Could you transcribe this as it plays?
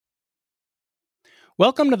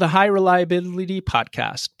Welcome to the High Reliability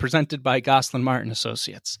Podcast, presented by Goslin Martin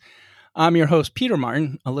Associates. I'm your host, Peter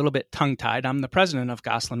Martin, a little bit tongue-tied. I'm the president of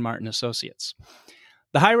Goslin Martin Associates.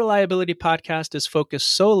 The High Reliability Podcast is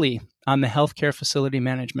focused solely on the healthcare facility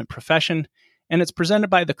management profession, and it's presented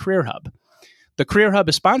by the Career Hub. The Career Hub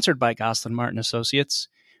is sponsored by Goslin Martin Associates.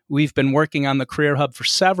 We've been working on the Career Hub for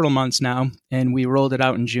several months now, and we rolled it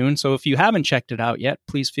out in June. So if you haven't checked it out yet,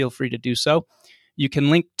 please feel free to do so. You can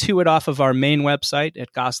link to it off of our main website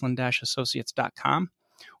at goslin-associates.com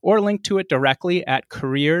or link to it directly at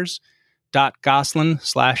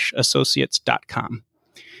careers.goslin/associates.com.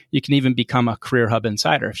 You can even become a Career Hub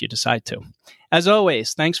insider if you decide to. As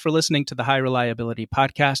always, thanks for listening to the High Reliability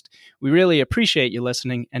Podcast. We really appreciate you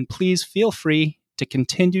listening, and please feel free to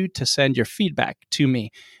continue to send your feedback to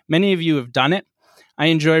me. Many of you have done it. I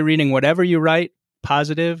enjoy reading whatever you write,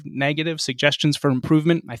 positive, negative, suggestions for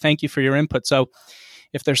improvement. I thank you for your input. So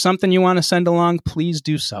if there's something you want to send along, please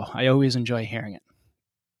do so. I always enjoy hearing it.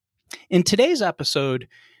 In today's episode,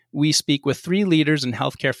 we speak with 3 leaders in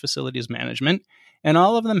healthcare facilities management, and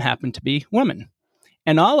all of them happen to be women.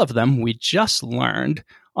 And all of them, we just learned,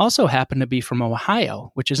 also happen to be from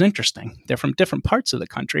Ohio, which is interesting. They're from different parts of the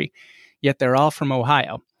country, yet they're all from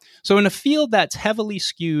Ohio. So in a field that's heavily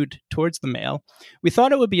skewed towards the male, we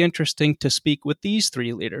thought it would be interesting to speak with these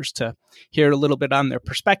 3 leaders to hear a little bit on their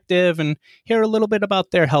perspective and hear a little bit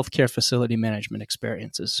about their healthcare facility management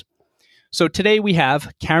experiences. So today we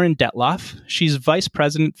have Karen Detloff. She's Vice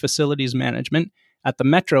President Facilities Management at the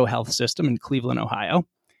Metro Health System in Cleveland, Ohio.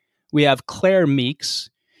 We have Claire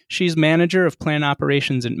Meeks. She's Manager of Plant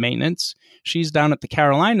Operations and Maintenance. She's down at the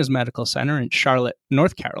Carolinas Medical Center in Charlotte,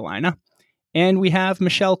 North Carolina. And we have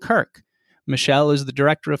Michelle Kirk. Michelle is the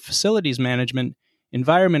Director of Facilities Management,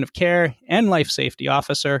 Environment of Care, and Life Safety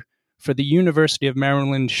Officer for the University of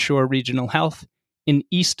Maryland Shore Regional Health in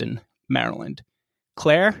Easton, Maryland.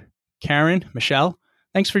 Claire, Karen, Michelle,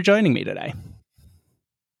 thanks for joining me today.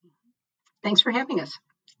 Thanks for having us.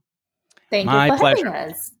 Thank you for having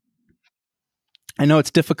us. I know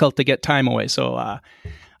it's difficult to get time away, so I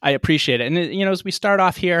appreciate it. And, as we start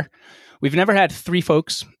off here, we've never had 3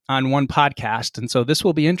 folks on one podcast, and so this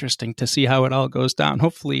will be interesting to see how it all goes down.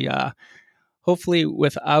 Hopefully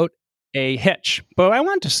without a hitch. But I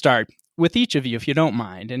want to start with each of you, if you don't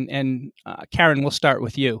mind. And Karen, we'll start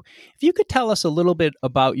with you. If you could tell us a little bit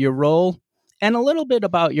about your role and a little bit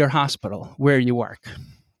about your hospital where you work.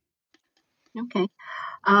 Okay.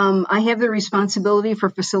 I have the responsibility for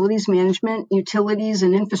facilities management, utilities,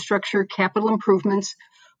 and infrastructure capital improvements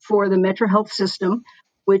for the Metro Health System,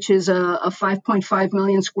 which is a 5.5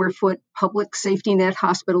 million square foot public safety net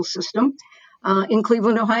hospital system in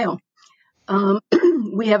Cleveland, Ohio.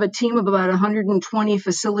 We have a team of about 120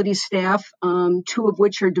 facility staff, 2 of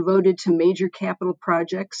which are devoted to major capital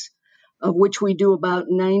projects, of which we do about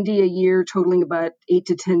 90 a year, totaling about 8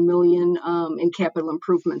 to 10 million in capital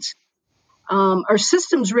improvements. Our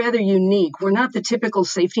system's rather unique. We're not the typical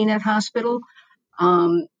safety net hospital.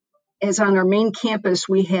 As on our main campus,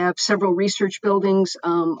 we have several research buildings,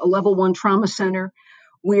 a level 1 trauma center.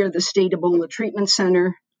 We are the state Ebola treatment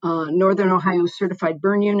center, Northern Ohio certified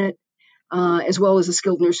burn unit, as well as a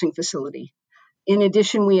skilled nursing facility. In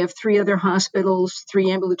addition, we have 3 other hospitals, 3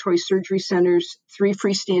 ambulatory surgery centers, 3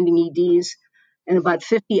 freestanding EDs, and about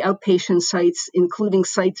 50 outpatient sites, including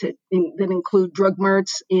sites that include drug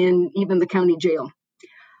marts and even the county jail.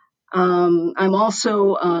 I'm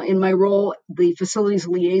also, in my role, the facilities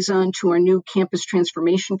liaison to our new campus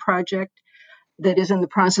transformation project that is in the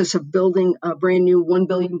process of building a brand new $1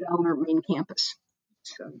 billion main campus.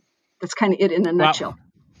 So that's kind of it in a nutshell.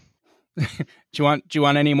 Do you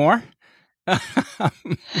want any more? that's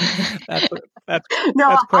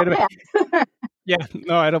quite a bit. Yeah,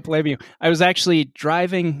 no, I don't blame you. I was actually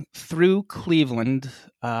driving through Cleveland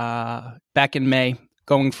back in May,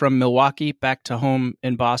 going from Milwaukee back to home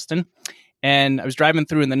in Boston. And I was driving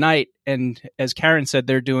through in the night, and as Karen said,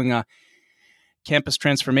 they're doing a campus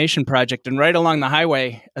transformation project. And right along the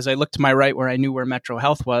highway, as I looked to my right where I knew where Metro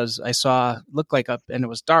Health was, I saw, and it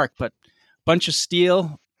was dark, but a bunch of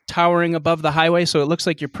steel towering above the highway. So it looks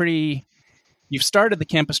like you've started the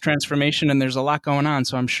campus transformation, and there's a lot going on.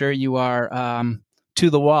 So I'm sure you are to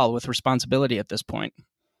the wall with responsibility at this point.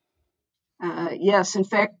 Yes, in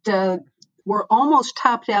fact, we're almost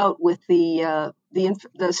topped out with the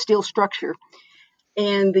steel structure,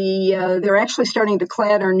 and they're actually starting to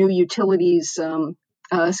clad our new utilities,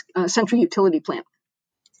 central utility plant.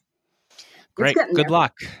 Great, good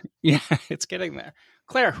luck. Yeah, it's getting there.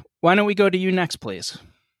 Claire, why don't we go to you next, please?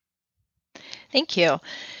 Thank you.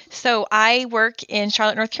 So I work in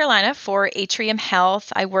Charlotte, North Carolina for Atrium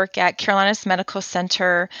Health. I work at Carolinas Medical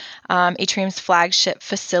Center, Atrium's flagship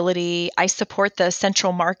facility. I support the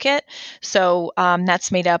central market. So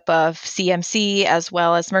that's made up of CMC as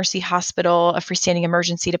well as Mercy Hospital, a freestanding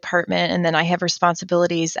emergency department. And then I have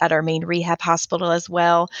responsibilities at our main rehab hospital as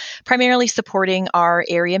well, primarily supporting our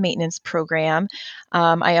area maintenance program.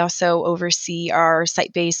 I also oversee our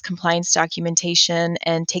site-based compliance documentation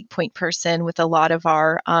and take point person with a lot of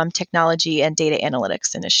our technology and data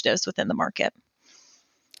analytics initiatives within the market.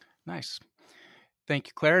 Nice. Thank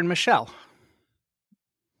you, Claire. And Michelle.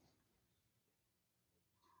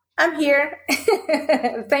 I'm here.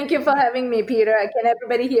 Thank you for having me, Peter. Can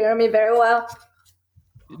everybody hear me very well?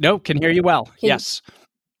 No, can hear you well. Yes.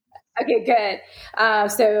 Okay, good.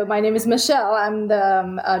 So my name is Michelle. I'm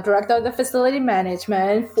the director of the facility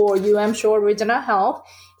management for Shore Regional Health.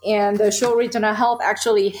 And the Shore Regional Health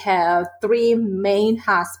actually have three main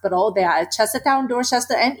hospitals. They are at Chestertown,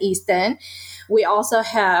 Dorchester, and Easton. We also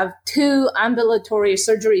have two ambulatory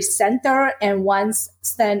surgery center and one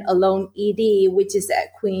standalone ED, which is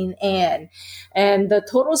at Queen Anne. And the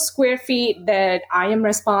total square feet that I am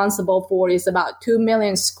responsible for is about 2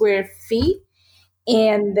 million square feet.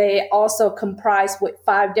 And they also comprise with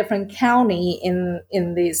 5 different counties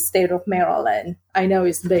in the state of Maryland. I know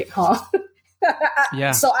it's big, huh?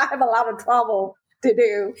 Yeah. So I have a lot of travel to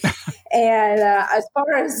do. And as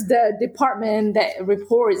far as the department that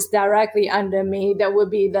reports directly under me, that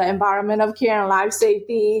would be the Environment of Care and Life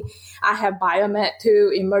Safety. I have Biomed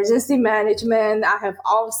too, Emergency Management. I have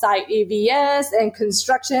Offsite EVS and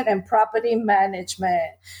Construction and Property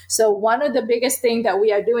Management. So one of the biggest things that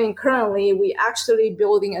we are doing currently, we actually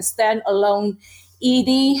building a standalone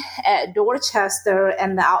ED at Dorchester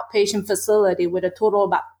and the outpatient facility with a total of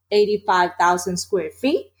about 85,000 square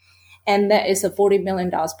feet. And that is a $40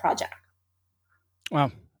 million project.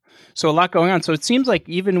 Wow. So a lot going on. So it seems like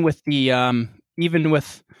even with the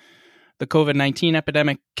COVID-19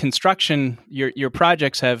 epidemic, construction, your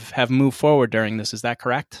projects have moved forward during this. Is that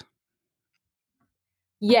correct?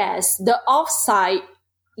 Yes. The offsite,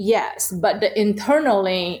 yes. But the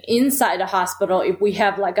internally inside the hospital, if we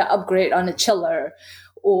have like an upgrade on the chiller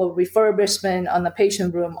or refurbishment on the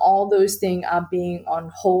patient room, all those things are being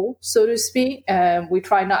on hold, so to speak. And we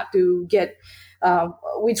try not to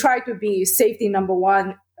we try to be safety number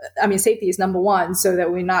one. I mean, safety is number one, so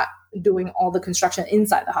that we're not doing all the construction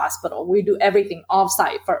inside the hospital. We do everything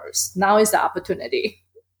offsite first. Now is the opportunity.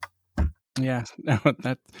 Yeah,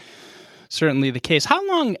 that's certainly the case. How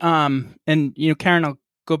long, and Karen, I'll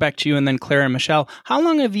go back to you, and then Claire and Michelle. How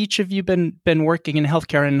long have each of you been working in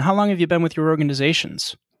healthcare, and how long have you been with your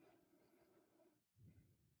organizations?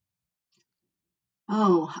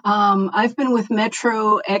 I've been with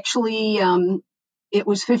Metro. Actually, it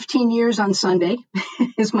was 15 years on Sunday.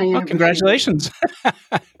 Is my anniversary. Congratulations!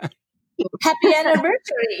 Happy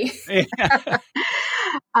anniversary!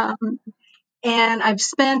 And I've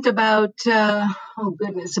spent about 30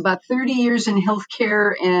 years in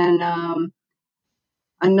healthcare and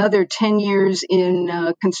another 10 years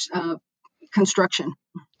in construction.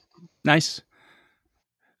 Nice.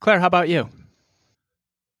 Claire, how about you?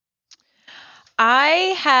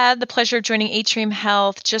 I had the pleasure of joining Atrium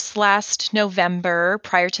Health just last November.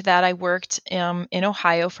 Prior to that, I worked in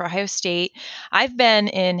Ohio for Ohio State. I've been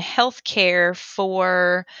in healthcare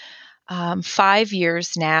for 5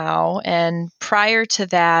 years now. And prior to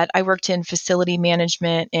that, I worked in facility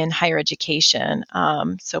management in higher education.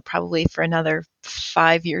 So probably for another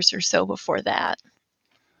 5 years or so before that.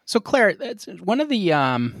 So Claire, that's one of the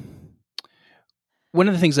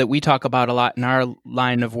things that we talk about a lot in our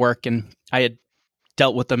line of work, and I had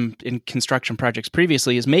dealt with them in construction projects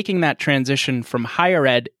previously, is making that transition from higher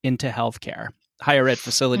ed into healthcare. Higher ed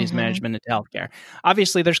facilities management into healthcare.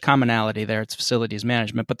 Obviously, there's commonality there. It's facilities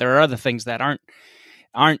management, but there are other things that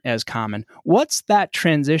aren't as common. What's that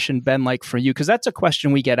transition been like for you? Because that's a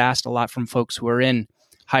question we get asked a lot from folks who are in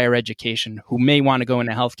higher education who may want to go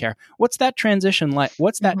into healthcare. What's that transition like?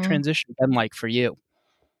 What's that transition been like for you?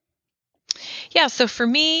 Yeah. So for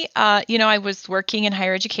me, I was working in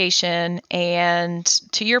higher education, and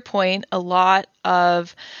to your point, a lot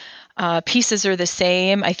of pieces are the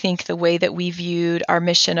same. I think the way that we viewed our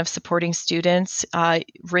mission of supporting students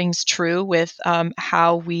rings true with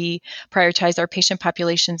how we prioritize our patient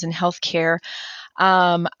populations in healthcare.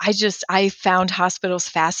 I found hospitals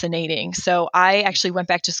fascinating. So I actually went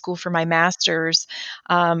back to school for my master's.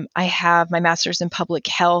 I have my master's in public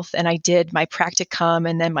health, and I did my practicum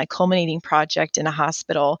and then my culminating project in a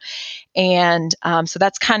hospital. And so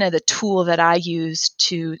that's kind of the tool that I used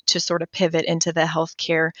to sort of pivot into the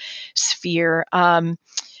healthcare sphere. I'm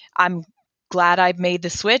glad I've made the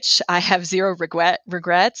switch. I have zero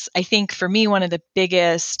regrets. I think for me, one of the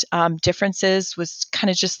biggest differences was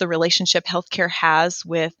kind of just the relationship healthcare has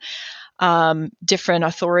with different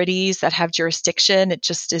authorities that have jurisdiction. It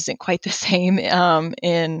just isn't quite the same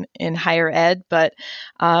in higher ed, but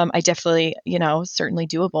I definitely, certainly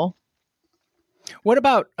doable. What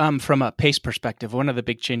about from a pace perspective? One of the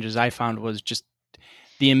big changes I found was just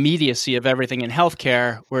the immediacy of everything in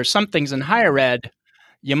healthcare, where some things in higher ed,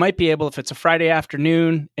 you might be able, if it's a Friday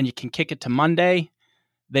afternoon and you can kick it to Monday,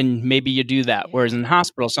 then maybe you do that. Whereas in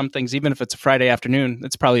hospital, some things, even if it's a Friday afternoon,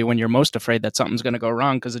 that's probably when you're most afraid that something's going to go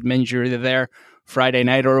wrong, because it means you're either there Friday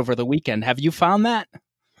night or over the weekend. Have you found that?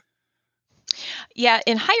 Yeah,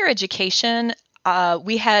 in higher education,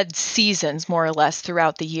 we had seasons more or less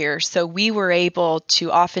throughout the year. So we were able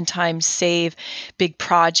to oftentimes save big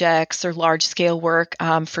projects or large scale work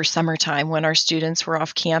for summertime when our students were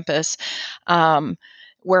off campus.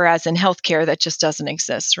 Whereas in healthcare, that just doesn't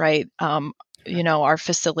exist, right? Our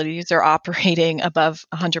facilities are operating above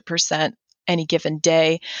 100% any given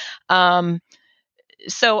day.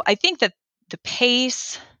 So I think that the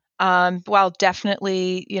pace, while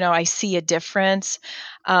definitely, I see a difference,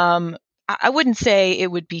 I wouldn't say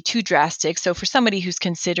it would be too drastic. So for somebody who's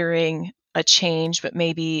considering a change, but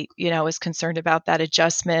maybe, is concerned about that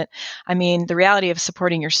adjustment. I mean, the reality of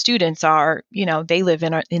supporting your students are, they live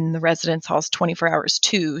in the residence halls 24 hours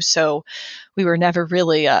too. So we were never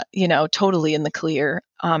really, totally in the clear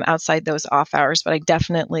outside those off hours. But I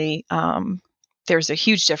definitely, there's a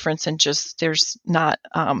huge difference in just, there's not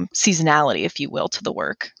seasonality, if you will, to the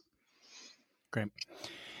work. Great.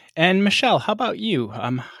 And Michelle, how about you?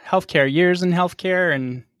 Healthcare, years in healthcare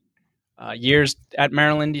and years at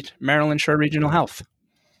Maryland Shore Regional Health.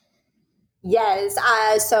 Yes,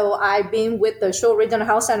 so I've been with the Shore Regional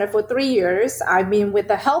Health Center for 3 years. I've been with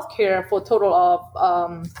the healthcare for a total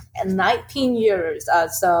of 19 years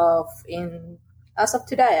as of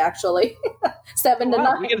today, actually. 7 to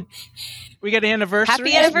 9. We got an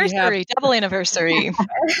anniversary. Happy anniversary, double anniversary.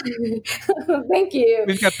 Thank you.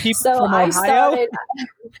 We've got people from Ohio.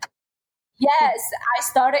 Yes, I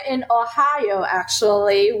started in Ohio,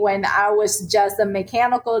 actually, when I was just a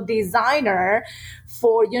mechanical designer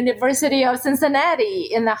for University of Cincinnati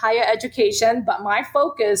in the higher education, but my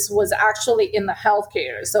focus was actually in the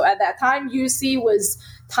healthcare. So at that time, UC was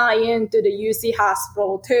tie into the UC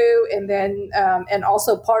hospital too, and then and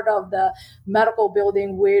also part of the medical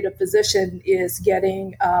building where the physician is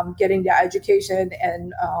getting their education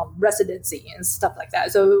and residency and stuff like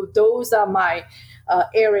that. So those are my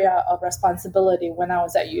area of responsibility when I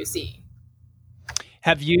was at UC.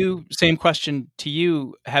 Same question to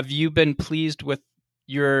you, have you been pleased with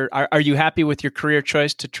are you happy with your career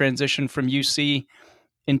choice to transition from UC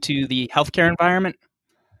into the healthcare environment?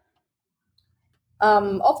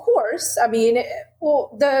 Of course. I mean, I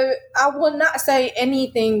will not say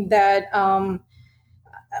anything that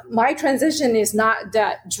my transition is not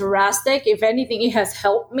that drastic. If anything, it has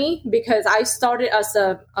helped me because I started as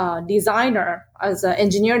a designer, as an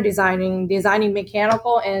engineer designing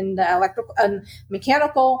mechanical and electrical and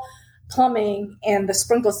mechanical, plumbing, and the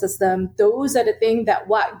sprinkler system. Those are the things that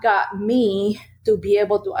what got me to be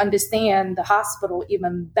able to understand the hospital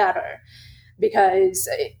even better. Because,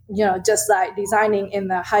 just like designing in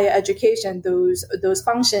the higher education, those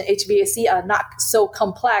functions, HVAC, are not so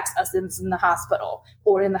complex as in the hospital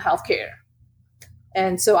or in the healthcare.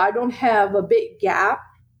 And so I don't have a big gap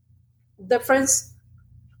difference.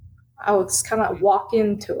 I would just kind of walk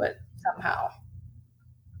into it somehow.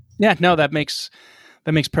 Yeah, no, that makes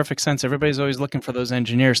perfect sense. Everybody's always looking for those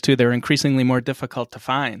engineers too. They're increasingly more difficult to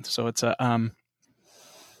find. So it's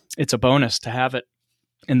a bonus to have it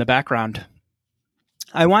in the background.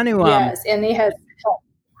 I want to. Yes, and it has helped.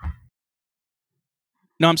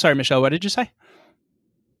 No, I'm sorry, Michelle. What did you say?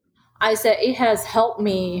 I said it has helped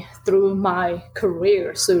me through my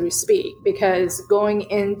career, so to speak, because going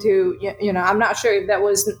into, I'm not sure if that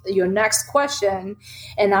was your next question,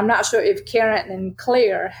 and I'm not sure if Karen and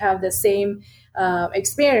Claire have the same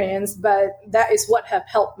experience, but that is what have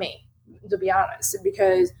helped me, to be honest,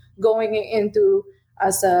 because going into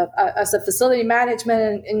as a facility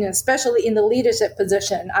management and especially in the leadership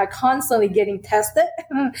position, I constantly getting tested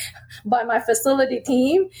by my facility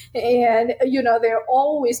team, and they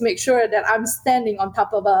always make sure that I'm standing on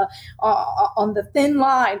top of on the thin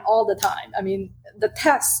line all the time. I mean, the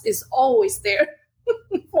test is always there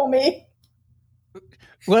for me.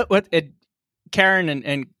 Karen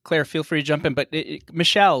and Claire, feel free to jump in, but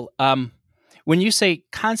Michelle, when you say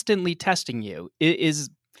constantly testing you,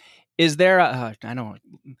 is there an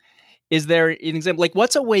example? Like,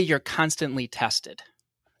 what's a way you're constantly tested?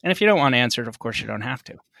 And if you don't want to answer it, of course you don't have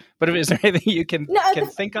to. But is there anything you can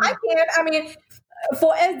think of? I can. I mean,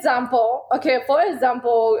 for example,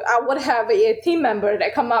 I would have a team member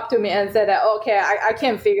that come up to me and said, okay, I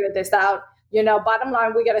can't figure this out. Bottom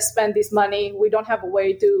line, we got to spend this money. We don't have a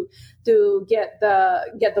way to get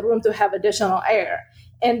the room to have additional air.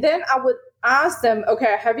 And then I would ask them,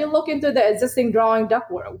 okay, have you looked into the existing drawing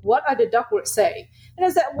ductwork? What are the ductwork say? And I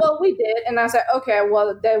said, well, we did. And I said, okay,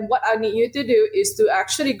 well, then what I need you to do is to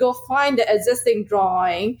actually go find the existing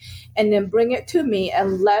drawing and then bring it to me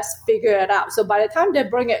and let's figure it out. So by the time they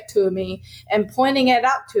bring it to me and pointing it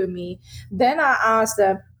out to me, then I ask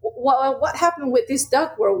them, what happened with this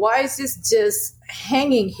ductwork? Why is this just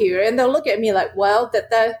hanging here? And they'll look at me like, well,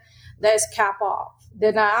 that's cap off.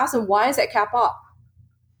 Then I ask them, why is that cap off?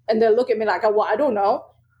 And they'll look at me like, well, I don't know.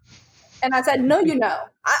 And I said, no, you know.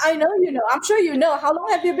 I know you know. I'm sure you know. How long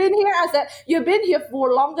have you been here? I said, you've been here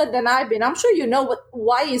for longer than I've been. I'm sure you know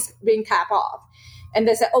why it's being capped off. And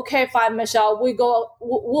they said, okay, fine, Michelle.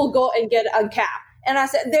 We'll go and get it uncapped. And I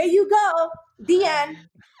said, there you go. The end.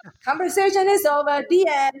 Conversation is over. The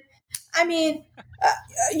end. I mean,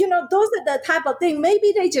 those are the type of thing.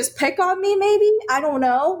 Maybe they just pick on me. Maybe I don't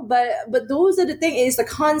know. But those are the thing. It's a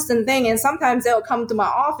constant thing. And sometimes they'll come to my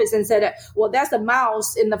office and say that, well, that's a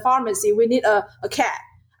mouse in the pharmacy. We need a cat.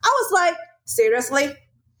 I was like, seriously?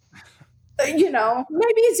 Maybe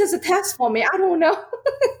it's just a test for me. I don't know.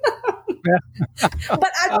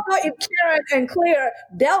 But I don't know if Karen and Claire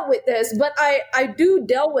dealt with this, but I do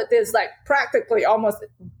deal with this like practically almost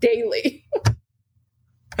daily.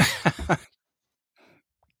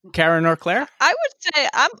 Karen or Claire? I would say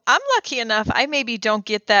I'm lucky enough. I maybe don't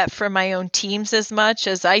get that from my own teams as much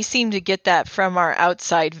as I seem to get that from our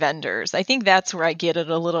outside vendors. I think that's where I get it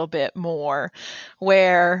a little bit more,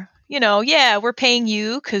 where we're paying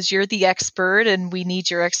you because you're the expert and we need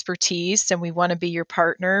your expertise and we want to be your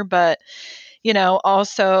partner. But,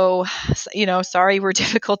 also, sorry, we're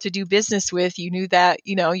difficult to do business with. You knew that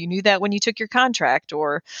when you took your contract,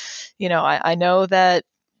 or, I know that,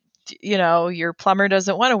 your plumber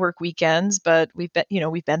doesn't want to work weekends, but we've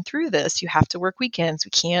been through this. You have to work weekends.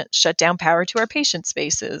 We can't shut down power to our patient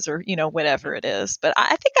spaces or, whatever it is. But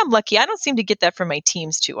I think I'm lucky. I don't seem to get that from my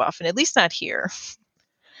teams too often, at least not here.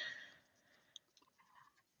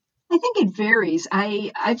 I think it varies.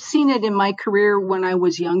 I've seen it in my career when I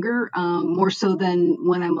was younger, more so than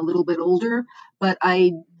when I'm a little bit older. But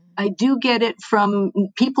I do get it from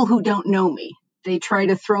people who don't know me. They try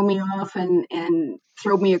to throw me off and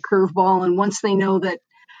throw me a curveball. And once they know that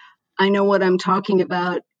I know what I'm talking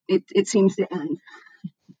about, it seems to end.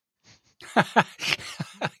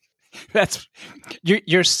 That's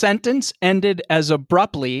your sentence ended as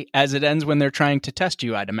abruptly as it ends when they're trying to test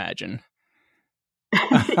you, I'd imagine.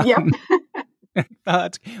 Yep.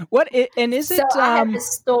 What and is it? So I have a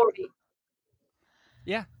story.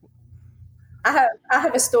 Yeah, I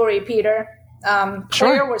have a story, Peter. Claire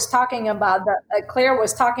Sure. was talking about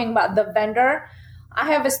the vendor. I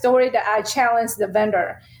have a story that I challenged the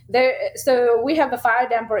vendor. So we have a fire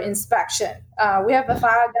damper inspection. A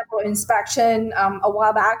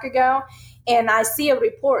while back ago, and I see a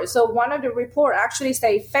report. So one of the report actually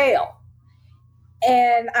say fail.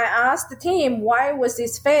 And I asked the team, why was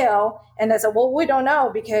this fail? And they said, well, we don't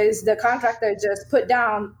know because the contractor just put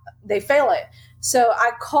down, they fail it. So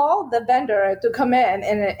I called the vendor to come in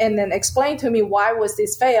and then explain to me why was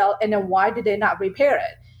this fail and then why did they not repair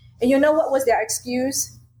it? And you know what was their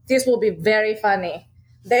excuse? This will be very funny.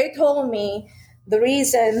 They told me the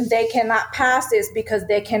reason they cannot pass this because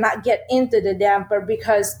they cannot get into the damper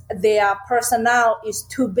because their personnel is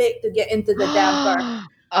too big to get into the damper.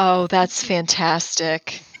 Oh, that's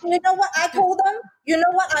fantastic. You know what I told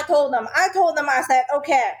them? I said,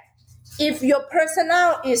 okay, if your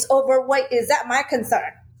personnel is overweight, is that my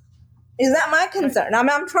concern? I mean,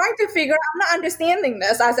 I'm trying to figure out, I'm not understanding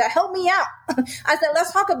this. I said, help me out. I said,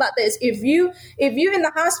 let's talk about this. If you in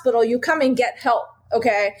the hospital, you come and get help.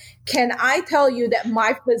 Okay. Can I tell you that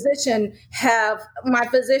my physician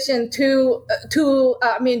too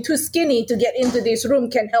skinny to get into this room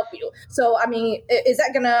can help you? So, I mean, is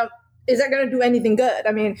that gonna do anything good?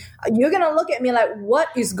 I mean, you're gonna look at me like, what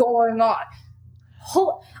is going on?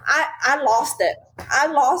 I lost it.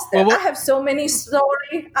 Well, I have so many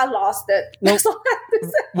stories. I lost it. That's all I have to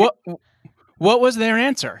say. What was their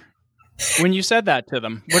answer when you said that to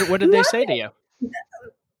them? What did they say to you?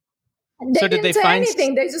 They didn't say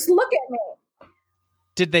anything. They just look at me.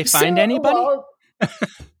 Did they find anybody?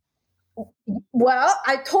 Well,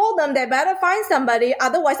 I told them they better find somebody.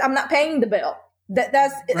 Otherwise, I'm not paying the bill.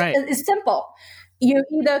 That's right. It's simple. you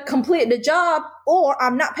either complete the job or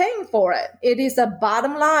I'm not paying for it. It is a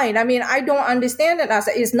bottom line. I mean, I don't understand it. I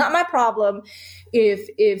said, it's not my problem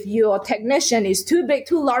if your technician is too big,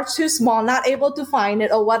 too large, too small, not able to find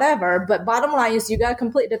it or whatever. But bottom line is you got to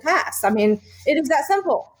complete the task. I mean, it is that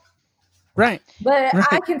simple. Right. But Right.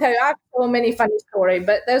 I can tell you, I have so many funny stories,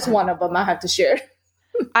 but there's one of them I have to share.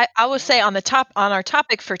 I will say on our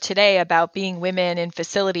topic for today about being women in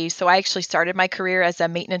facilities. So I actually started my career as a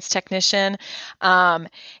maintenance technician,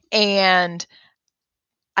 and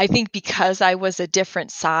I think because I was a different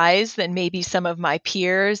size than maybe some of my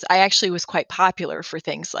peers, I actually was quite popular for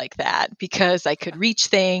things like that because I could reach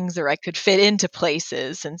things or I could fit into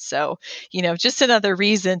places. And so, just another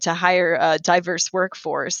reason to hire a diverse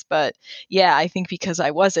workforce. But yeah, I think because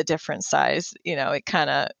I was a different size, it kind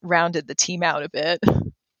of rounded the team out a bit.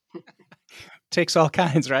 Takes all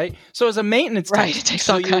kinds, right? So as a maintenance right, it takes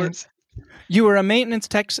all kinds. You were a maintenance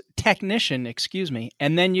technician, excuse me,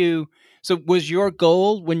 and then so was your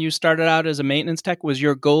goal when you started out as a maintenance tech, was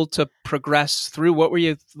your goal to progress through? What were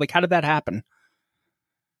you, like, how did that happen?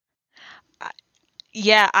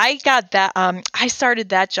 Yeah, I got that. I started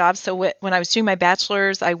that job. So when I was doing my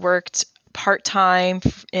bachelor's, I worked part-time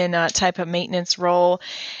in a type of maintenance role.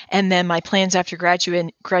 And then my plans after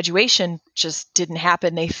graduation just didn't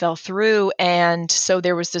happen. They fell through. And so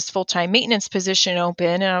there was this full-time maintenance position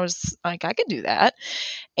open, and I was like, I could do that.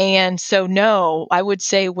 And so, no, I would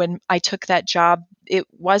say when I took that job, it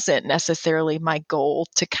wasn't necessarily my goal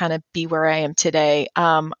to kind of be where I am today.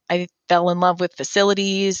 I fell in love with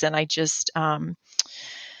facilities, and I just,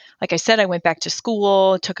 like I said, I went back to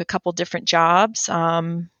school, took a couple different jobs.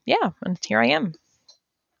 And here I am.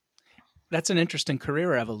 That's an interesting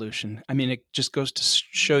career evolution. I mean, it just goes to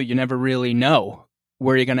show you never really know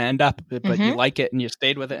where you're going to end up, but you like it and you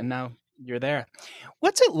stayed with it, and now you're there.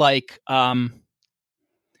 What's it like?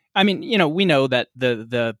 I mean, we know that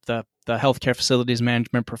the healthcare facilities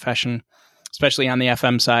management profession, especially on the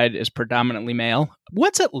FM side, is predominantly male.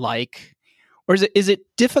 What's it like? Or is it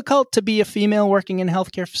difficult to be a female working in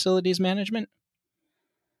healthcare facilities management?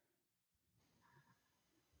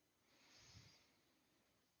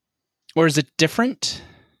 Or is it different?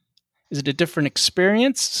 Is it a different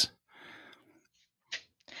experience?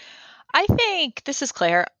 I think, this is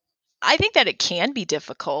Claire, I think that it can be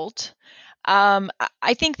difficult. I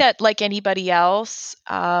think that, like anybody else,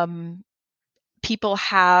 people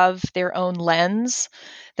have their own lens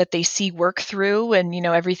that they see work through, and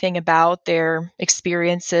everything about their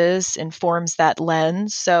experiences informs that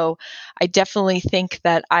lens. So I definitely think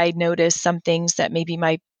that I notice some things that maybe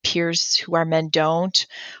my peers who are men don't,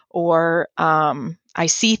 or I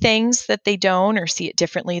see things that they don't, or see it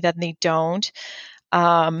differently than they don't.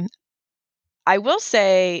 I will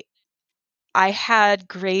say I had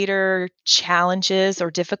greater challenges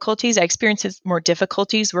or difficulties. I experienced more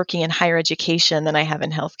difficulties working in higher education than I have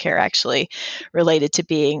in healthcare, actually, related to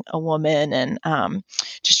being a woman and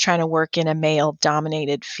just trying to work in a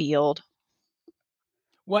male-dominated field.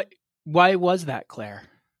 Why was that, Claire?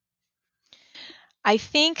 I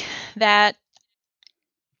think that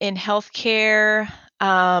in healthcare,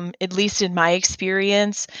 at least in my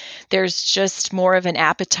experience, there's just more of an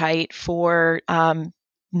appetite for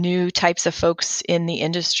new types of folks in the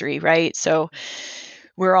industry, right? So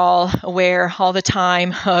we're all aware all the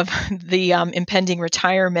time of the impending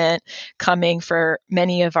retirement coming for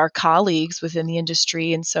many of our colleagues within the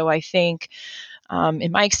industry. And so I think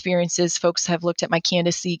in my experiences, folks have looked at my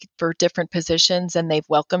candidacy for different positions and they've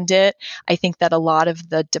welcomed it. I think that a lot of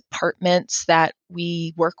the departments that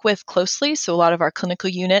we work with closely, so a lot of our clinical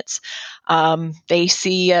units, they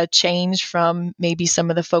see a change from maybe some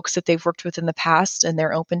of the folks that they've worked with in the past, and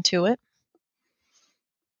they're open to it.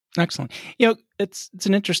 Excellent. It's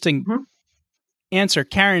an interesting answer,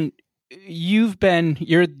 Karen. You've been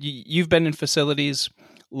in facilities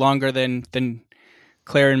longer than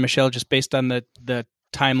Claire and Michelle, just based on the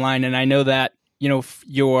timeline. And I know that,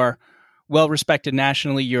 you're well respected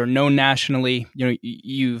nationally, you're known nationally,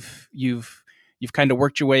 you've kind of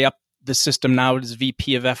worked your way up the system now as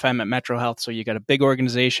VP of FM at Metro Health. So you got a big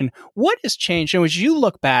organization. What has changed? And as you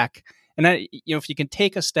look back, and if you can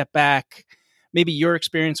take a step back, maybe your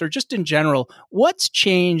experience or just in general, what's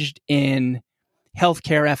changed in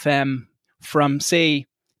healthcare FM from, say,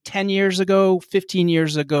 10 years ago, 15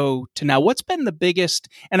 years ago to now? What's been the biggest?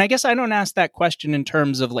 And I guess I don't ask that question in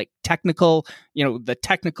terms of like technical, the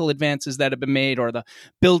technical advances that have been made or the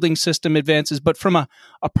building system advances, but from a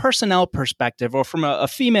personnel perspective or from a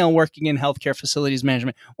female working in healthcare facilities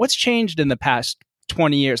management, what's changed in the past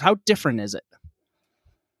 20 years? How different is it?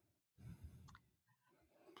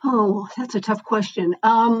 Oh, that's a tough question.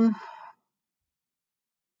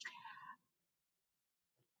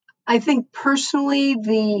 I think personally,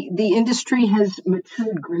 the industry has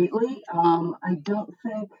matured greatly. I don't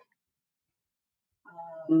think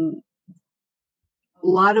a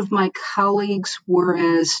lot of my colleagues were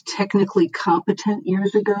as technically competent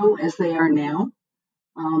years ago as they are now.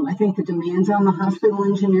 I think the demands on the hospital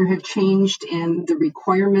engineer have changed, and the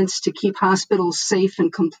requirements to keep hospitals safe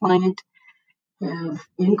and compliant have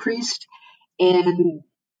increased. And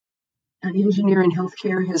an engineer in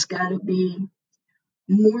healthcare has got to be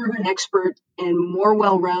more of an expert and more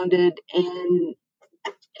well-rounded and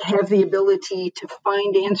have the ability to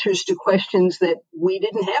find answers to questions that we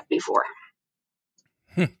didn't have before.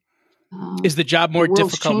 Is the job more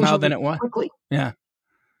difficult now than it was? Quickly. Yeah.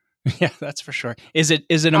 Yeah, that's for sure. Is it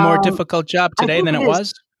a more difficult job today than it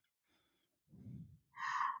was?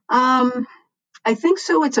 I think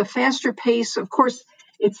so. It's a faster pace. Of course,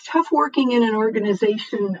 it's tough working in an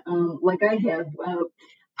organization like I have.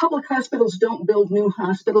 Public hospitals don't build new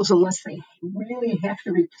hospitals unless they really have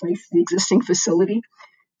to replace the existing facility.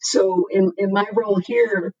 So in my role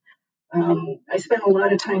here, I spend a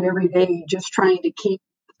lot of time every day just trying to keep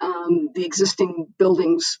the existing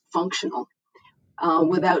buildings functional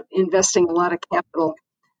without investing a lot of capital,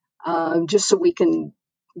 just so we can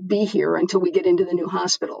be here until we get into the new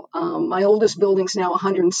hospital. My oldest building's now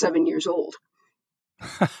 107 years old.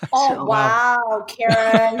 Oh, wow,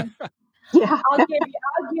 Karen. Yeah. I'll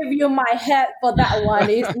give you my head for that one.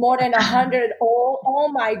 It's more than 100 old. Oh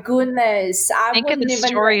my goodness. Think of the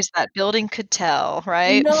stories that building could tell,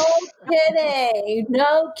 right? No kidding.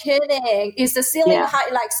 No kidding. Is the ceiling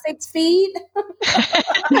height like 6 feet?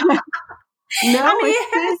 No, I mean,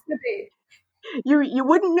 it has to be. You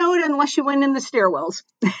wouldn't know it unless you went in the stairwells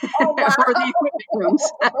or the equipment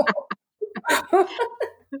rooms.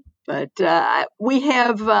 But we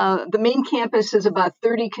have the main campus is about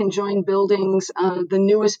 30 conjoined buildings. The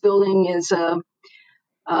newest building is what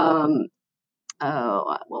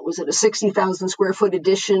was it? A 60,000 square foot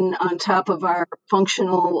addition on top of our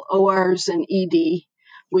functional ORs and ED.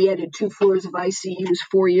 We added 2 floors of ICUs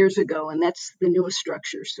 4 years ago, and that's the newest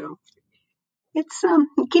structure. So it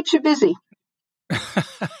keeps you busy.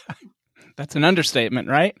 That's an understatement,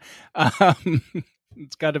 right?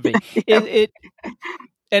 It's got to be. It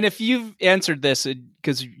and if you've answered this,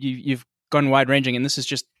 because you've gone wide ranging, and this is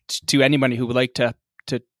just to anybody who would like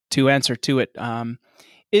to answer to it,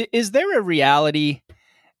 is there a reality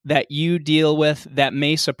that you deal with that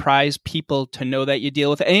may surprise people to know that you deal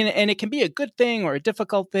with? And it can be a good thing or a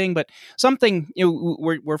difficult thing, but something,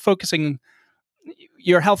 we're focusing.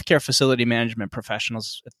 You're healthcare facility management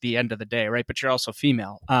professionals at the end of the day, right? But you're also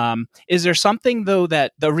female. Is there something, though,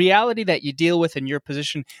 that the reality that you deal with in your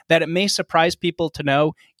position that it may surprise people to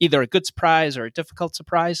know, either a good surprise or a difficult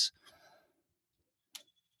surprise?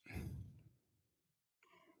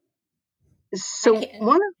 So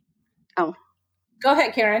Go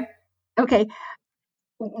ahead, Karen. Okay.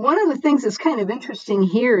 One of the things that's kind of interesting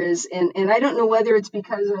here is, and I don't know whether it's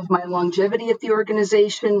because of my longevity at the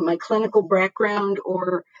organization, my clinical background,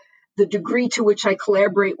 or the degree to which I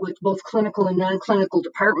collaborate with both clinical and non-clinical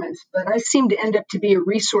departments, but I seem to end up to be a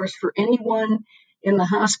resource for anyone in the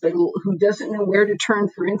hospital who doesn't know where to turn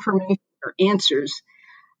for information or answers.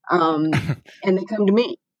 And they come to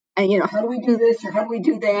me. And, how do we do this, or how do we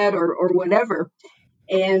do that, or whatever.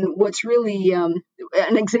 And what's really an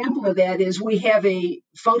example of that is we have a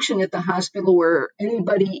function at the hospital where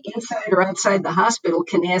anybody inside or outside the hospital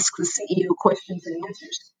can ask the CEO questions and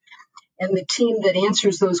answers. And the team that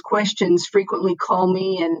answers those questions frequently call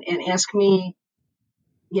me and ask me,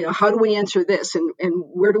 how do we answer this? And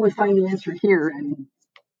where do we find the answer here? And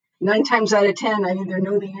 9 times out of 10, I either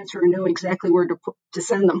know the answer or know exactly where to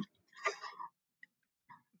send them.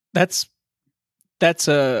 That's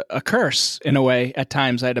a curse in a way at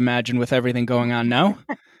times, I'd imagine, with everything going on now.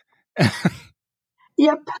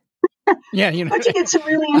 Yep. Yeah, but you get some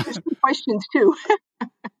really interesting questions too.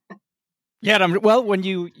 Yeah, well, when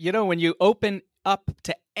you open up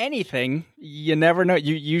to anything, you never know.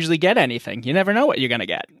 You usually get anything. You never know what you're going to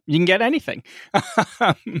get. You can get anything.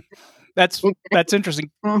 That's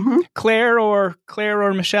interesting. Mm-hmm. Claire or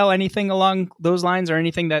Michelle, anything along those lines, or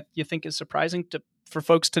anything that you think is surprising for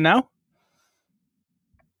folks to know?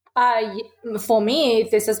 For me,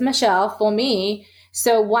 this is Michelle. For me,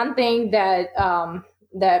 so one thing that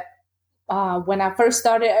when I first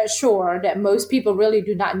started at Shore, that most people really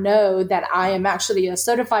do not know that I am actually a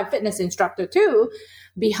certified fitness instructor too,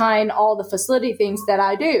 behind all the facility things that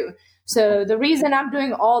I do. So the reason I'm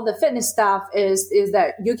doing all the fitness stuff is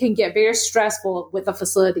that you can get very stressful with the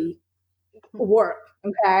facility work.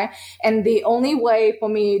 Okay. And the only way for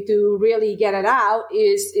me to really get it out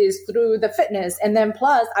is through the fitness. And then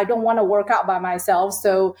plus I don't want to work out by myself.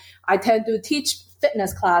 So I tend to teach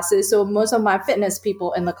fitness classes. So most of my fitness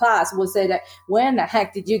people in the class will say that, when the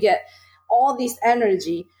heck did you get all this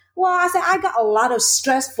energy? Well, I said, I got a lot of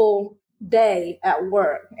stressful day at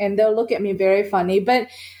work, and they'll look at me very funny. But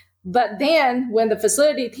then when the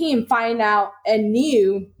facility team find out and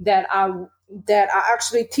knew that I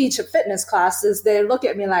actually teach fitness classes, they look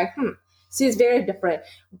at me like, she's very different.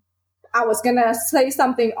 I was going to say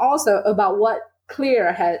something also about what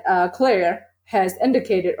Claire has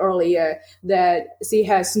indicated earlier, that she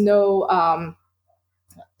has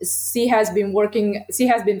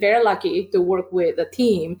been very lucky to work with a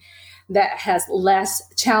team that has less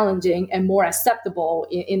challenging and more acceptable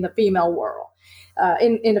in the female world,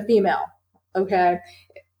 in the female. Okay.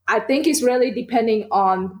 I think it's really depending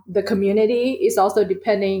on the community. It's also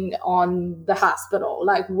depending on the hospital,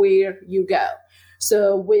 like where you go.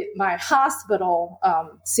 So with my hospital,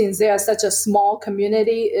 since they are such a small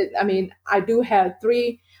community, I do have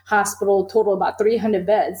 3 hospital, total about 300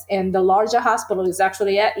 beds. And the larger hospital is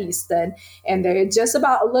actually at Easton, and they're just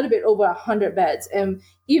about a little bit over 100 beds. And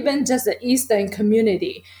even just the Easton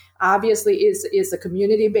community, obviously is a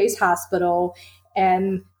community-based hospital.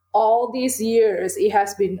 And all these years, it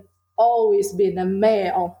has always been a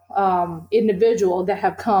male individual that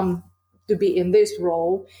have come to be in this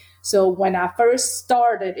role. So when I first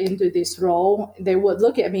started into this role, they would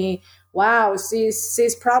look at me, wow,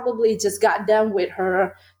 she's probably just got done with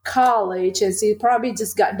her college, and she probably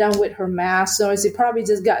just got done with her master's, she probably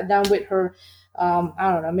just got done with her, I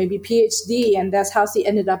don't know, maybe PhD, and that's how she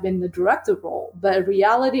ended up in the director role. But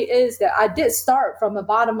reality is that I did start from the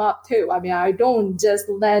bottom up too. I don't just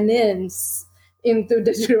land into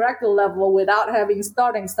the director level without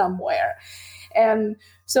starting somewhere. And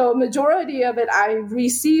so majority of it, I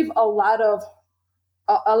receive a lot of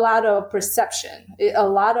perception, a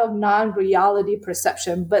lot of non-reality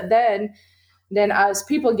perception. But then as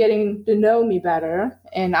people getting to know me better,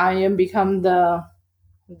 and I am become the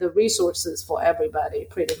resources for everybody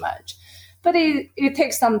pretty much. But it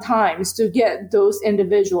takes some time to get those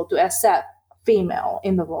individuals to accept female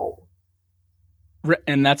in the role.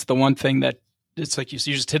 And that's the one thing that it's like you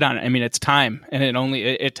just hit on it. It's time, and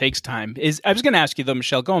it takes time. I was going to ask you though,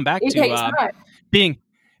 Michelle, going back to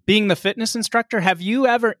being the fitness instructor, have you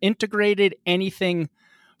ever integrated anything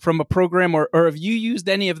from a program, or have you used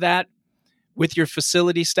any of that with your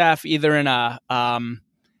facility staff, either in a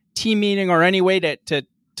team meeting or any way to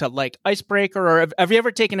like icebreaker, or have you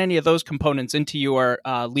ever taken any of those components into your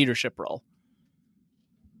leadership role?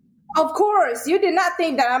 Of course, you did not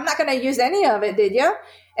think that I'm not going to use any of it, did you?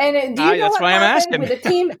 And do you know that's what why I'm asking. With the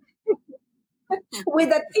team? With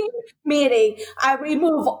a team meeting, I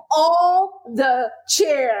remove all the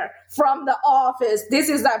chair from the office. This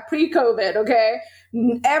is like pre-COVID, okay?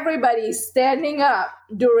 Everybody's standing up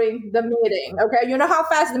during the meeting, okay? You know how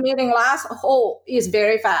fast the meeting lasts? Is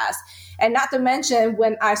very fast. And not to mention,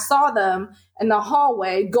 when I saw them in the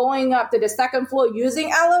hallway going up to the second floor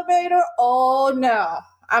using elevator, oh no.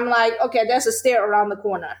 I'm like, okay, there's a stair around the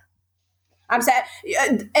corner. I'm sad.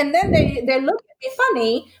 And then they look at me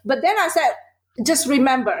funny, but then I said, just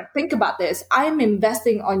remember, think about this. I'm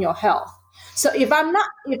investing on your health. So if I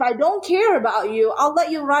don't care about you, I'll let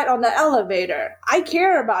you ride on the elevator. I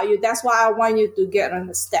care about you. That's why I want you to get on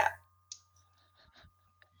the step.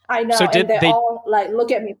 I know. So and they all like look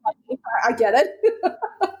at me funny. I get it.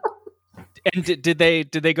 And did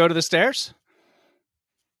they go to the stairs?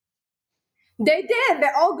 They did. They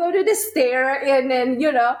all go to the stair. And then,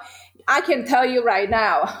 I can tell you right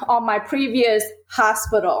now, on my previous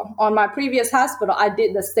hospital, I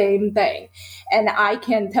did the same thing. And I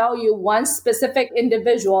can tell you one specific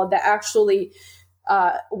individual that actually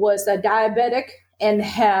was a diabetic and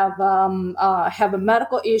have a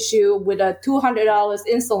medical issue with a $200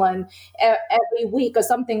 insulin every week or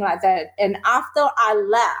something like that. And after I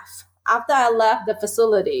left the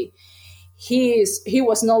facility, he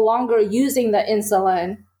was no longer using the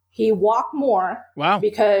insulin. He walked more. Wow.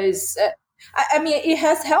 Because it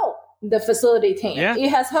has helped the facility team. Yeah. It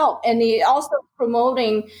has helped, and it's also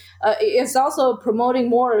promoting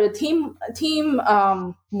more of the team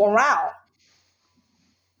morale.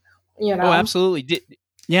 Oh, absolutely. Did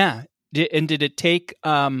it take?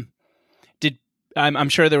 I'm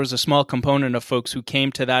sure there was a small component of folks who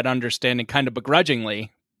came to that understanding kind of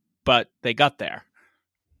begrudgingly, but they got there.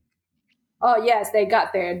 Oh, yes, they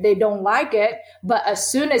got there. They don't like it. But as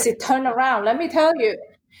soon as it turned around, let me tell you,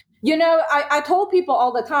 I told people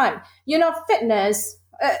all the time, fitness,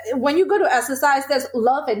 when you go to exercise, there's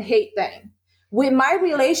love and hate thing. with my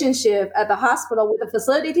relationship at the hospital with the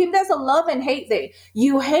facility team, there's a love and hate thing.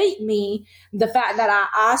 You hate me, the fact that I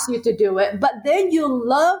asked you to do it, but then you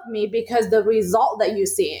love me because the result that you're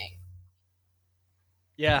seeing.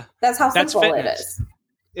 Yeah. That's how simple it is.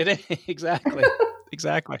 It is. Exactly.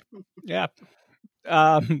 Exactly. Yeah.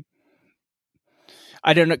 I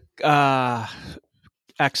don't know.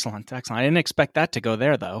 Excellent. I didn't expect that to go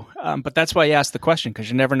there, though. But that's why you asked the question, because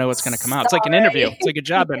you never know what's going to come out. It's like an interview. It's like a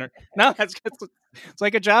job interview. No, it's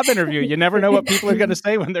like a job interview. You never know what people are going to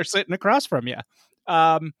say when they're sitting across from you.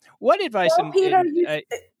 What advice? Well, Peter,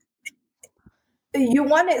 you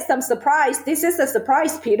wanted some surprise. This is a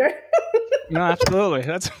surprise, Peter. No, absolutely.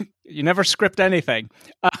 You never script anything.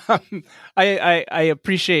 I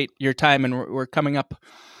appreciate your time, and we're coming up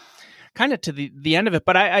kind of to the end of it,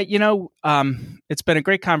 but it's been a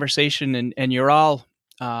great conversation, and you're all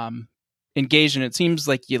engaged, and it seems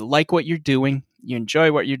like you like what you're doing, you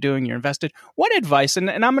enjoy what you're doing, you're invested. What advice, and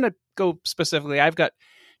I'm going to go specifically, I've got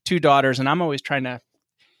 2 daughters, and I'm always trying to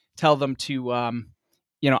tell them to, I'm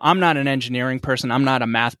not an engineering person, I'm not a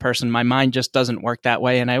math person, my mind just doesn't work that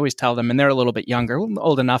way, and I always tell them, and they're a little bit younger,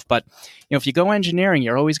 old enough, but if you go engineering,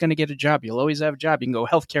 you're always going to get a job, you'll always have a job, you can go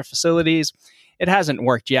healthcare facilities. It hasn't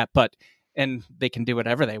worked yet, and they can do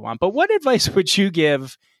whatever they want. But what advice would you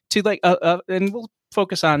give to and we'll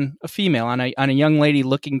focus on a female, on a young lady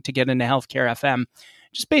looking to get into healthcare FM,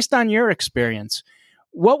 just based on your experience?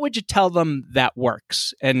 What would you tell them that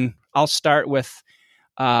works? And we'll start with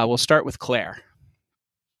Claire.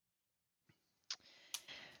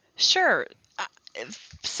 Sure.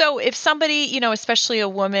 So if somebody, especially a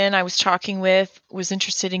woman I was talking with, was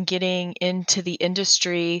interested in getting into the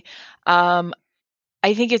industry,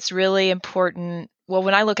 I think it's really important. Well,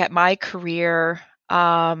 when I look at my career,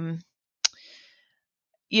 I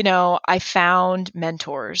found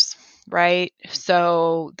mentors, right?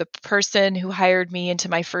 So the person who hired me into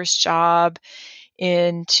my first job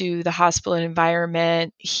into the hospital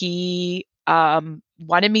environment, he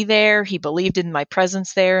wanted me there. He believed in my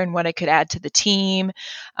presence there and what I could add to the team.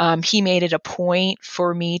 He made it a point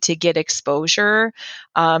for me to get exposure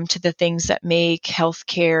to the things that make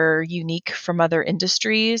healthcare unique from other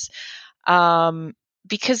industries.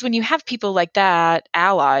 Because when you have people like that,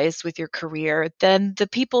 allies with your career, then the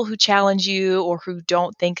people who challenge you or who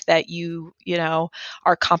don't think that you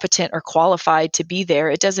are competent or qualified to be there,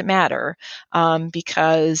 it doesn't matter,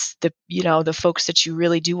 because the folks that you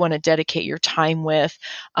really do want to dedicate your time with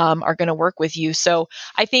are going to work with you. So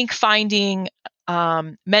I think finding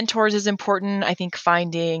mentors is important. I think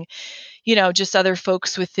finding just other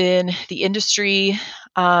folks within the industry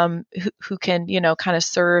who can kind of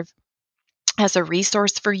serve as a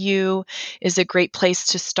resource for you is a great place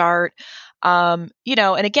to start. And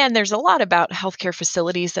again, there's a lot about healthcare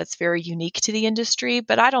facilities that's very unique to the industry,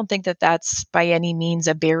 but I don't think that that's by any means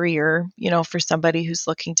a barrier, for somebody who's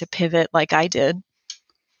looking to pivot like I did.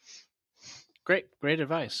 Great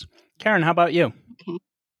advice. Karen, how about you? Okay.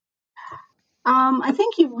 I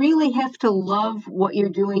think you really have to love what you're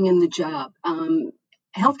doing in the job.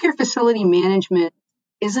 Healthcare facility management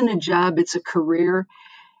isn't a job, it's a career.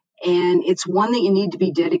 And it's one that you need to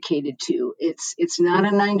be dedicated to. It's not a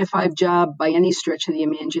 9-to-5 job by any stretch of the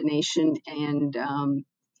imagination. And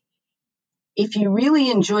if you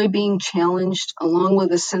really enjoy being challenged, along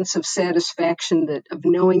with a sense of satisfaction of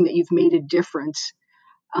knowing that you've made a difference,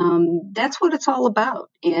 that's what it's all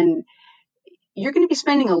about. And you're going to be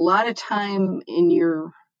spending a lot of time in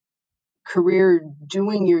your career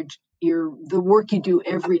doing the work you do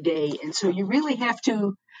every day. And so you really have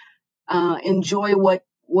to enjoy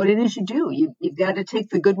what it is you do. You've got to take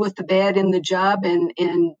the good with the bad in the job and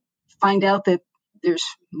find out that there's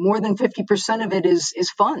more than 50% of it is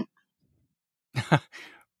fun.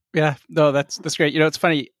 Yeah, no, that's great. It's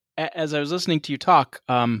funny, as I was listening to you talk,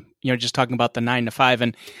 just talking about the 9-to-5,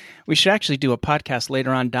 and we should actually do a podcast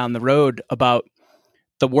later on down the road about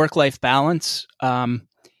the work-life balance.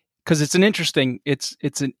 Because it's interesting, because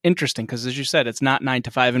as you said, it's not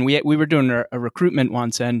 9-to-5. And we were doing a recruitment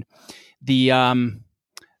once, and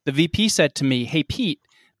the VP said to me, "Hey, Pete,"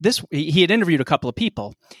 he had interviewed a couple of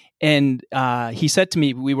people, and he said to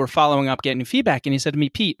me, we were following up, getting feedback, and he said to me,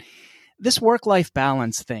 "Pete, this work-life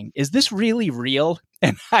balance thing, is this really real?"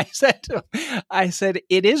 And I said,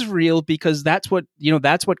 it is real, because that's what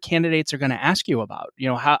candidates are going to ask you about.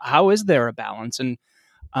 How is there a balance? And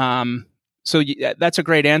so that's a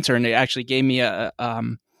great answer, and it actually gave me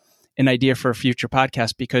an idea for a future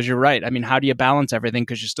podcast, because you're right. I mean, how do you balance everything?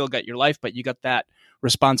 Because you still got your life, but you got that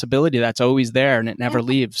responsibility that's always there, and it never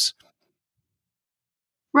leaves.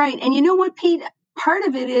 Right. And you know what, Pete? Part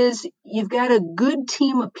of it is you've got a good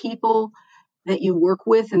team of people that you work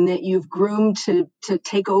with and that you've groomed to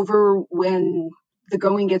take over when the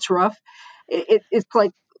going gets rough. It's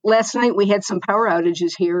like last night we had some power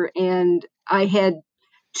outages here, and I had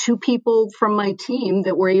 2 people from my team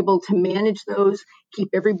that were able to manage those, keep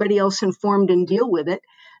everybody else informed and deal with it,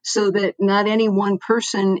 so that not any one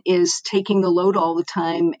person is taking the load all the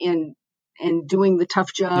time and doing the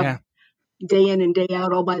tough job day in and day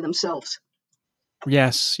out all by themselves.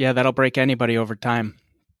 Yes. Yeah, that'll break anybody over time.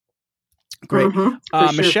 Great. Sure.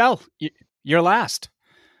 Michelle, you're last.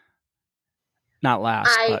 Not last.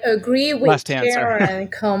 I agree with Karen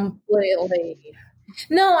completely.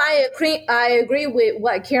 No, I agree with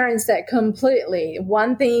what Karen said completely.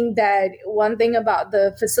 One thing about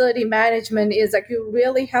the facility management is that you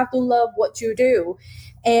really have to love what you do.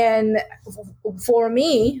 And for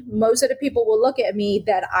me, most of the people will look at me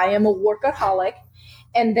that I am a workaholic.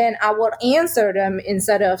 And then I would answer them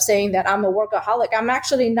instead of saying that I'm a workaholic. I'm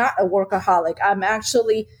actually not a workaholic. I'm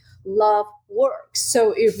actually love work.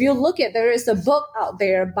 So if you look at, there is a book out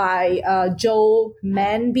there by Joe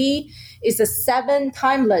Manby. It's a 7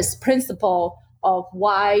 timeless principle of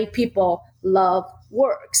why people love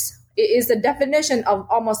works. It is a definition of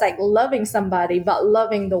almost like loving somebody, but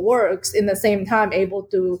loving the works in the same time, able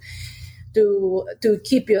to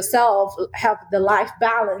keep yourself, have the life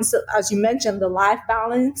balance. As you mentioned, the life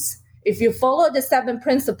balance. If you follow the 7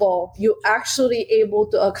 principle, you're actually able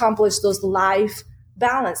to accomplish those life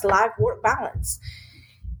work balance.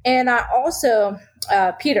 And I also,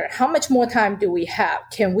 Peter, how much more time do we have?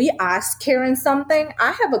 Can we ask Karen something?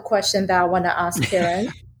 I have a question that I want to ask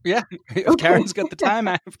Karen. Yeah, if Karen's got the time,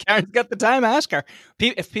 ask her.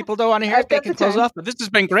 If people don't want to hear it, they can close off. But this has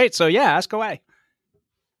been great. So yeah, ask away.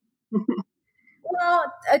 Well,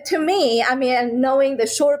 to me, I mean, knowing the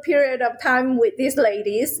short period of time with these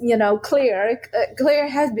ladies, Claire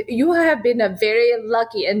you have been a very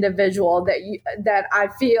lucky individual that I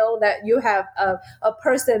feel that you have a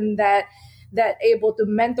person that able to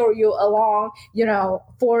mentor you along.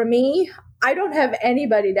 For me, I don't have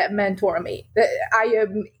anybody that mentor me.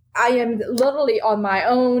 I am literally on my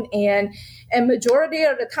own, and majority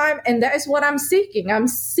of the time, and that is what I'm seeking. I'm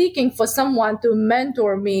seeking for someone to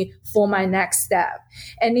mentor me for my next step.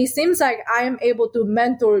 And it seems like I am able to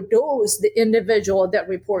mentor the individual that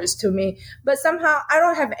reports to me, but somehow I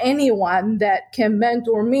don't have anyone that can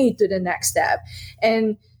mentor me to the next step.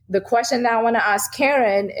 And the question that I want to ask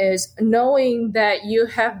Karen is, knowing that you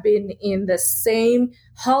have been in the same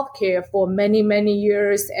healthcare for many, many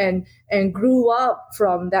years and grew up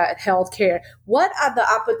from that healthcare, what are the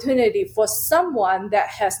opportunity for someone that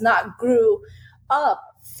has not grew up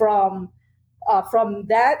from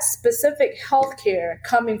that specific healthcare,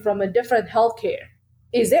 coming from a different healthcare?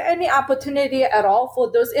 Is there any opportunity at all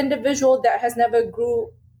for those individuals that has never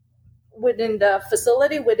grew within the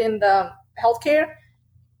facility, within the healthcare?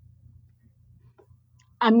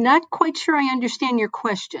 I'm not quite sure I understand your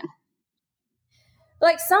question.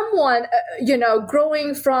 Like someone,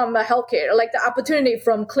 growing from a healthcare, like the opportunity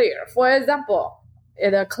from Claire. For example,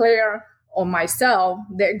 either Claire or myself,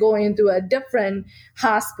 they're going into a different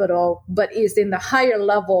hospital, but is in the higher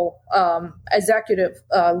level executive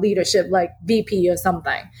leadership, like VP or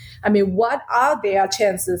something. I mean, what are their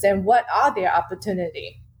chances and what are their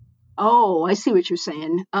opportunity? Oh, I see what you're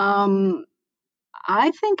saying.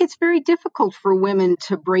 I think it's very difficult for women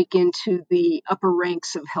to break into the upper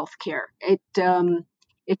ranks of healthcare.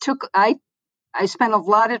 I spent a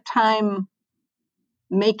lot of time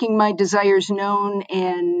making my desires known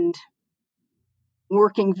and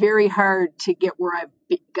working very hard to get where I've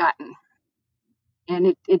gotten.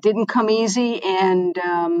 And it didn't come easy, and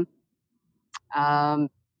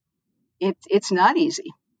it's not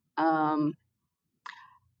easy.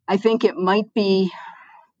 I think it might be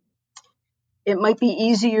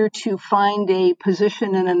easier to find a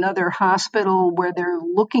position in another hospital where they're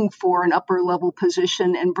looking for an upper level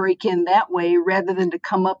position and break in that way, rather than to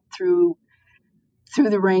come up through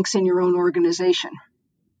the ranks in your own organization.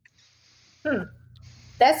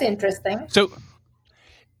 That's interesting. So,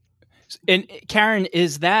 and Karen,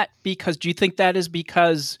 do you think that is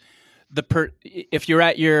because if you're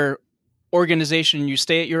at your organization, you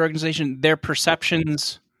stay at your organization, their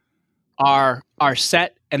perceptions are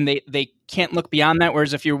set and they can't look beyond that,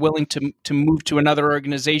 whereas if you're willing to move to another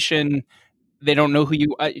organization, they don't know who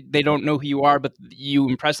you are, but you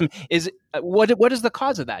impress them? What is the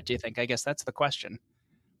cause of that, do you think? I guess that's the question.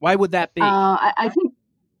 Why would that be? I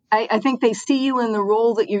think they see you in the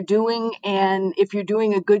role that you're doing, and if you're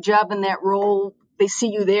doing a good job in that role, they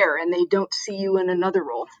see you there and they don't see you in another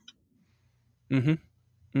role.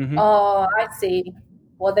 Mm-hmm. Mm-hmm. Oh, I see.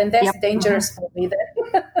 Well, then that's dangerous for me then.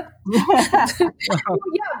 Yeah,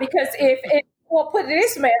 because Well, put it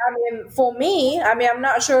this way. I mean, for me, I'm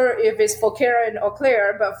not sure if it's for Karen or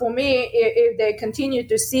Claire, but for me, if they continue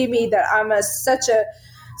to see me that I'm such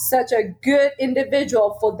a good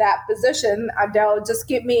individual for that position, they'll just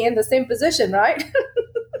keep me in the same position, right?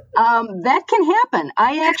 That can happen.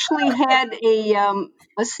 I actually had a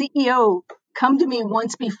CEO come to me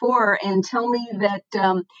once before and tell me that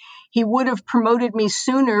he would have promoted me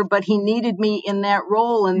sooner, but he needed me in that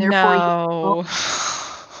role, and therefore. No.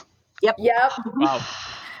 Yep. Wow.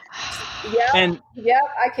 Yep.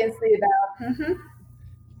 I can see that. Mm-hmm.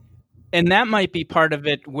 And that might be part of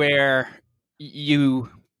it where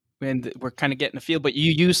and we're kind of getting a feel, but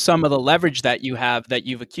you use some of the leverage that you have, that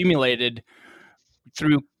you've accumulated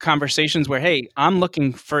through conversations where, hey, I'm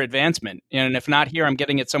looking for advancement, and if not here, I'm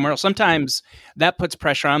getting it somewhere else. Sometimes that puts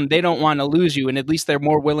pressure on them. They don't want to lose you, and at least they're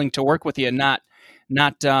more willing to work with you and not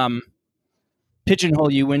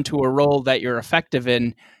pigeonhole you into a role that you're effective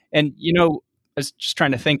in. And, I was just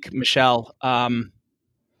trying to think, Michelle,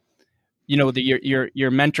 your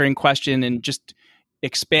mentoring question and just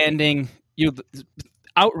expanding,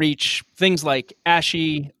 outreach, things like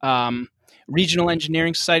ASHE, regional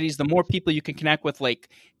engineering societies, the more people you can connect with, like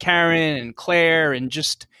Karen and Claire, and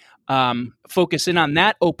just focus in on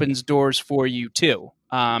that, opens doors for you too.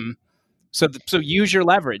 So use your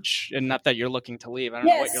leverage, and not that you're looking to leave. I don't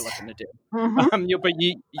know what you're looking to do. Mm-hmm. But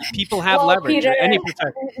people have leverage. Peter,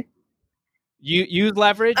 You use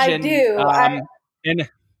leverage. I and, do.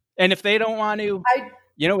 And if they don't want to,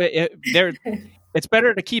 it's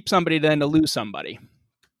better to keep somebody than to lose somebody.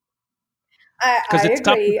 Because it's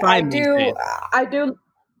tough to find these days. I do.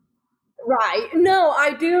 Right. No,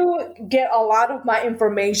 I do get a lot of my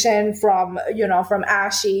information from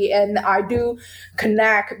ASHE, and I do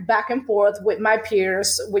connect back and forth with my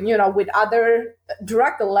peers, with other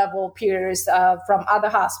director level peers from other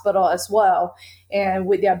hospital as well. And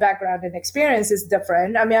with their background and experience is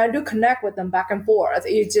different. I mean, I do connect with them back and forth.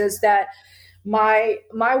 It's just that my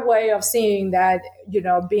way of seeing that,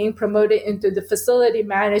 being promoted into the facility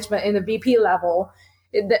management in the VP level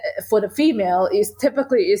for the female is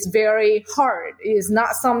very hard. It's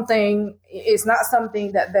not something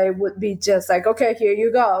that they would be just like, okay, here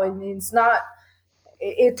you go. And it's not,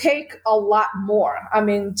 it take a lot more. I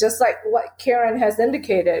mean, just like what Karen has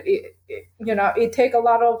indicated, it take a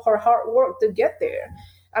lot of her hard work to get there.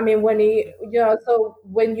 I mean, so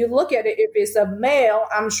when you look at it, if it's a male,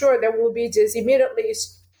 I'm sure there will be just immediately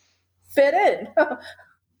fit in.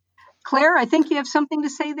 Claire, I think you have something to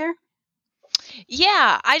say there.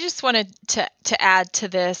 Yeah, I just wanted to add to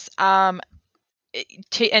this. And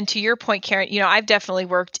to your point, Karen, I've definitely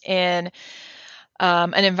worked in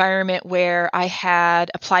an environment where I had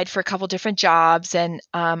applied for a couple different jobs, and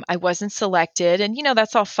I wasn't selected, and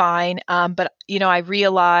that's all fine. But I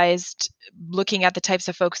realized, looking at the types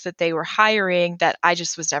of folks that they were hiring, that I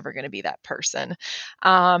just was never going to be that person.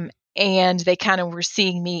 And they kind of were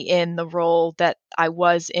seeing me in the role that I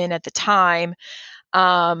was in at the time.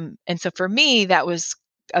 And so for me, that was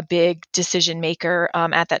a big decision maker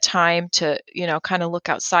at that time to, kind of look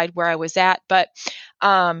outside where I was at. But,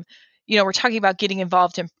 we're talking about getting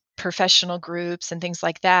involved in professional groups and things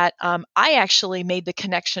like that. I actually made the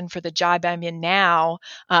connection for the job I'm in now,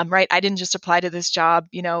 right? I didn't just apply to this job,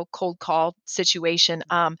 cold call situation.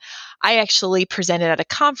 I actually presented at a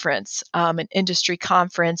conference, an industry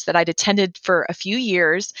conference that I'd attended for a few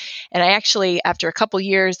years. And I actually, after a couple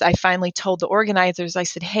years, I finally told the organizers, I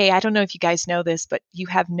said, hey, I don't know if you guys know this, but you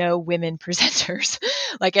have no women presenters.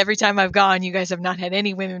 Like, every time I've gone, you guys have not had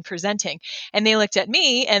any women presenting. And they looked at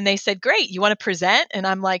me and they said, great, you want to present? And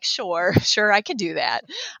I'm like, sure, I can do that.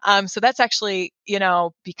 So that's actually,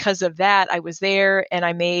 because of that, I was there and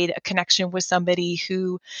I made a connection with somebody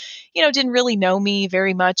who, didn't really know me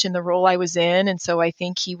very much in the role I was in. And so I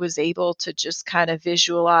think he was able to just kind of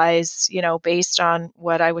visualize, based on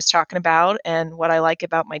what I was talking about and what I like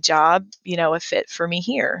about my job, a fit for me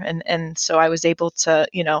here. And so I was able to,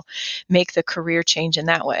 make the career change in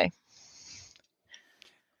that way.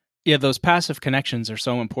 Yeah, those passive connections are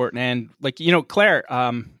so important. And like, Claire,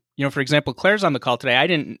 for example, Claire's on the call today. I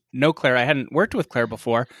didn't know Claire. I hadn't worked with Claire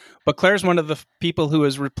before, but Claire's one of the people who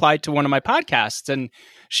has replied to one of my podcasts, and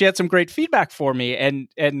she had some great feedback for me. And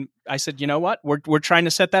I said, you know what, we're trying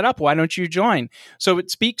to set that up. Why don't you join? So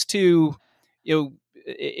it speaks to,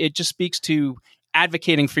 it just speaks to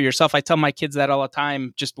advocating for yourself. I tell my kids that all the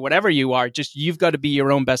time, just whatever you are, just you've got to be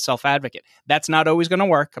your own best self advocate. That's not always going to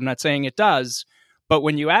work. I'm not saying it does, but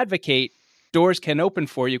when you advocate, doors can open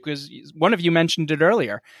for you, because one of you mentioned it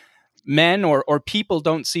earlier. Men or people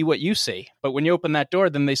don't see what you see, but when you open that door,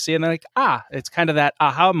 then they see, and they're like, it's kind of that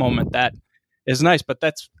aha moment that is nice. But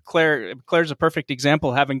that's Claire. Claire's a perfect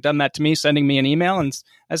example, having done that to me, sending me an email, and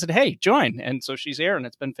I said, "Hey, join." And so she's here, and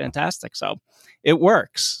it's been fantastic. So it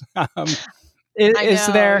works. Is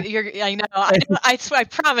there? I know. I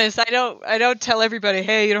promise. I don't tell everybody,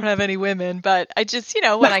 "Hey, you don't have any women." But I just,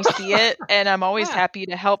 when I see it, and I'm always happy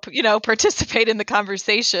to help, participate in the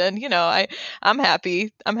conversation. I'm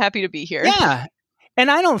happy. I'm happy to be here. Yeah. And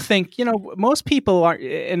I don't think, most people are,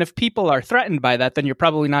 and if people are threatened by that, then you're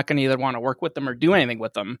probably not going to either want to work with them or do anything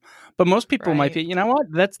with them. But most people might be, what,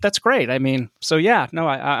 that's great. I mean, so yeah, no,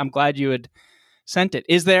 I'm glad you had sent it.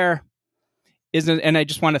 And I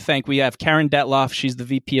just want to thank, we have Karen Detloff. She's the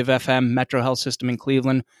VP of FM Metro Health System in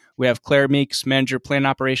Cleveland. We have Claire Meeks, Manager of Plant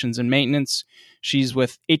Operations and Maintenance. She's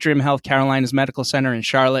with Atrium Health Carolinas Medical Center in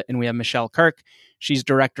Charlotte. And we have Michelle Kirk. She's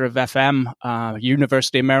Director of FM,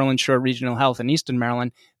 University of Maryland Shore Regional Health in Easton,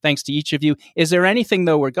 Maryland. Thanks to each of you. Is there anything,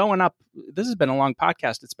 though, we're going up? This has been a long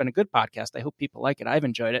podcast. It's been a good podcast. I hope people like it. I've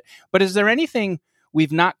enjoyed it. But is there anything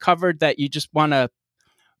we've not covered that you just want to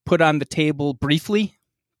put on the table briefly?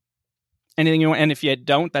 Anything you want? And if you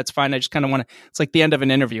don't, that's fine. I just kind of want to, it's like the end of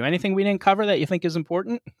an interview. Anything we didn't cover that you think is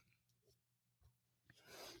important?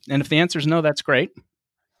 And if the answer is no, that's great.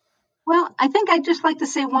 Well, I think I'd just like to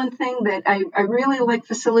say one thing, that I really like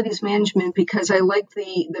facilities management because I like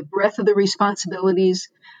the breadth of the responsibilities,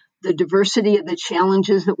 the diversity of the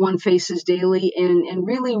challenges that one faces daily, and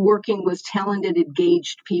really working with talented,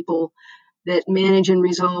 engaged people that manage and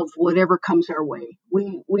resolve whatever comes our way.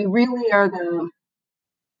 We really are the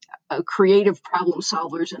creative problem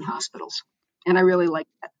solvers in hospitals, and I really like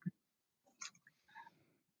that.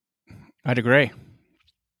 I'd agree.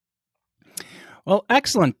 Well,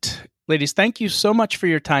 excellent. Ladies, thank you so much for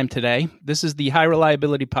your time today. This is the High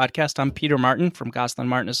Reliability Podcast. I'm Peter Martin from Goslin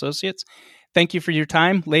Martin Associates. Thank you for your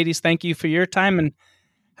time. Ladies, thank you for your time, and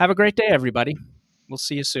have a great day, everybody. We'll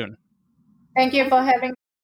see you soon. Thank you for having